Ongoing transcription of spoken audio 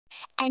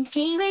and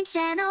T-Ring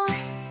Channel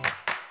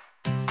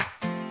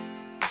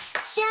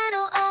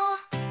O.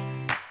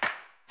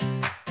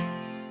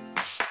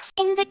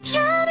 In the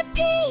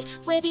canopy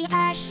where the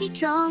ashy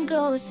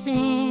drongo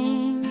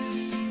sings,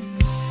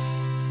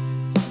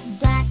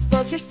 black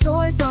vulture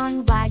soars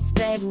on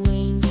widespread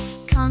wings.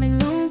 Common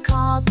loon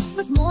calls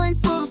with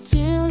mournful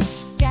tune.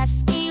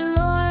 Dusky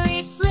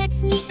Lory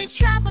flits neath the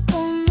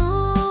tropical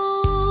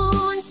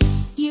moon.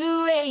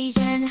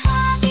 Eurasian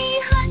hobby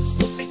hunts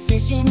with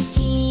precision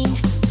keen.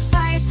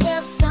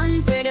 Fire-tailed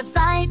sunbird, a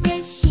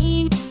vibrant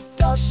sheen.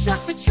 Ghost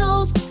shark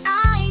patrols,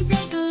 eyes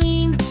a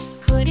gleam.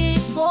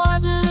 Hooded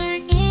warbler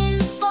in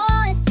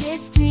forest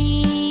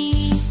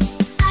stream.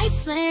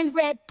 Iceland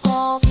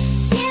Redpoll,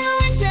 in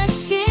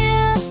winter's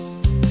chill.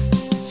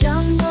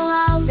 Jungle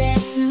owlet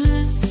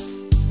hooves,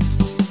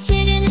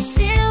 hidden and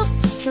still.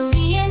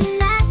 Korean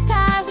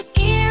magpie with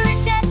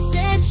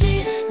iridescent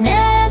blue.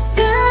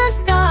 Nestor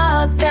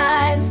scarp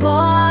dives,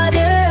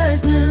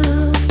 waters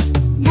blue.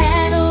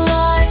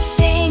 Antelope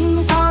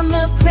sings on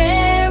the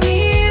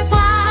prairie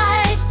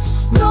wide.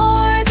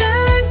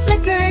 Northern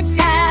flicker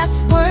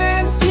taps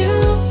worms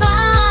to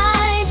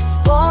find.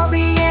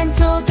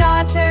 Oriental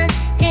darter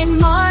in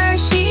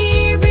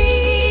marshy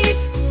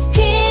reeds.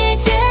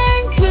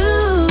 Pigeon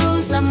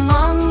coos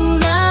among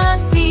the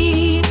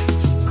seeds.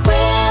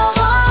 Quail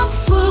Hawk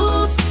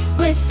swoops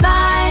with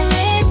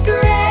silent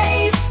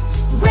grace.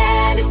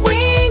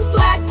 Red-winged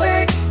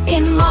Blackbird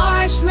in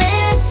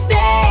marshland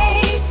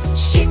space.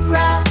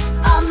 Shikra,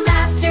 a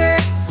master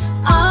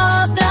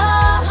of the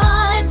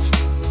hunt.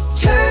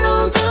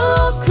 Turtle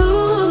dove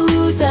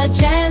coos a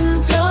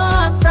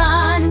gentle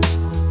front.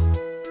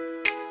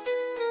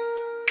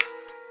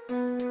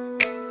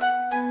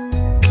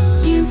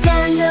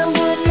 Uganda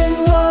woodland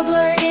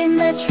warbler in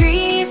the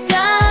trees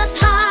does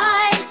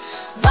hide.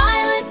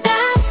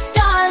 Violet-backed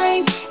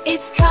starling,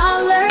 its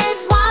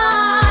colors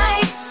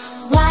wide.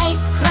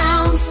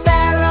 White-crowned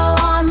sparrow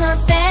on the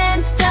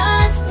fence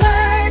does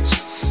perch.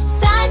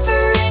 Side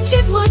for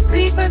inches, wood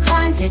creeper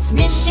climbs its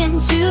mission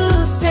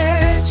to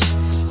search.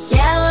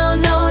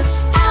 Yellow-nosed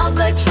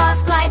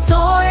Albatross glides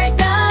o'er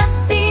the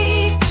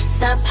sea.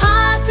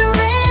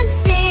 Sapatarin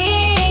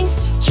sings,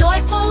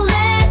 joyful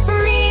and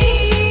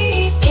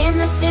free. In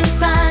the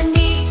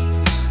symphony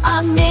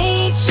of nature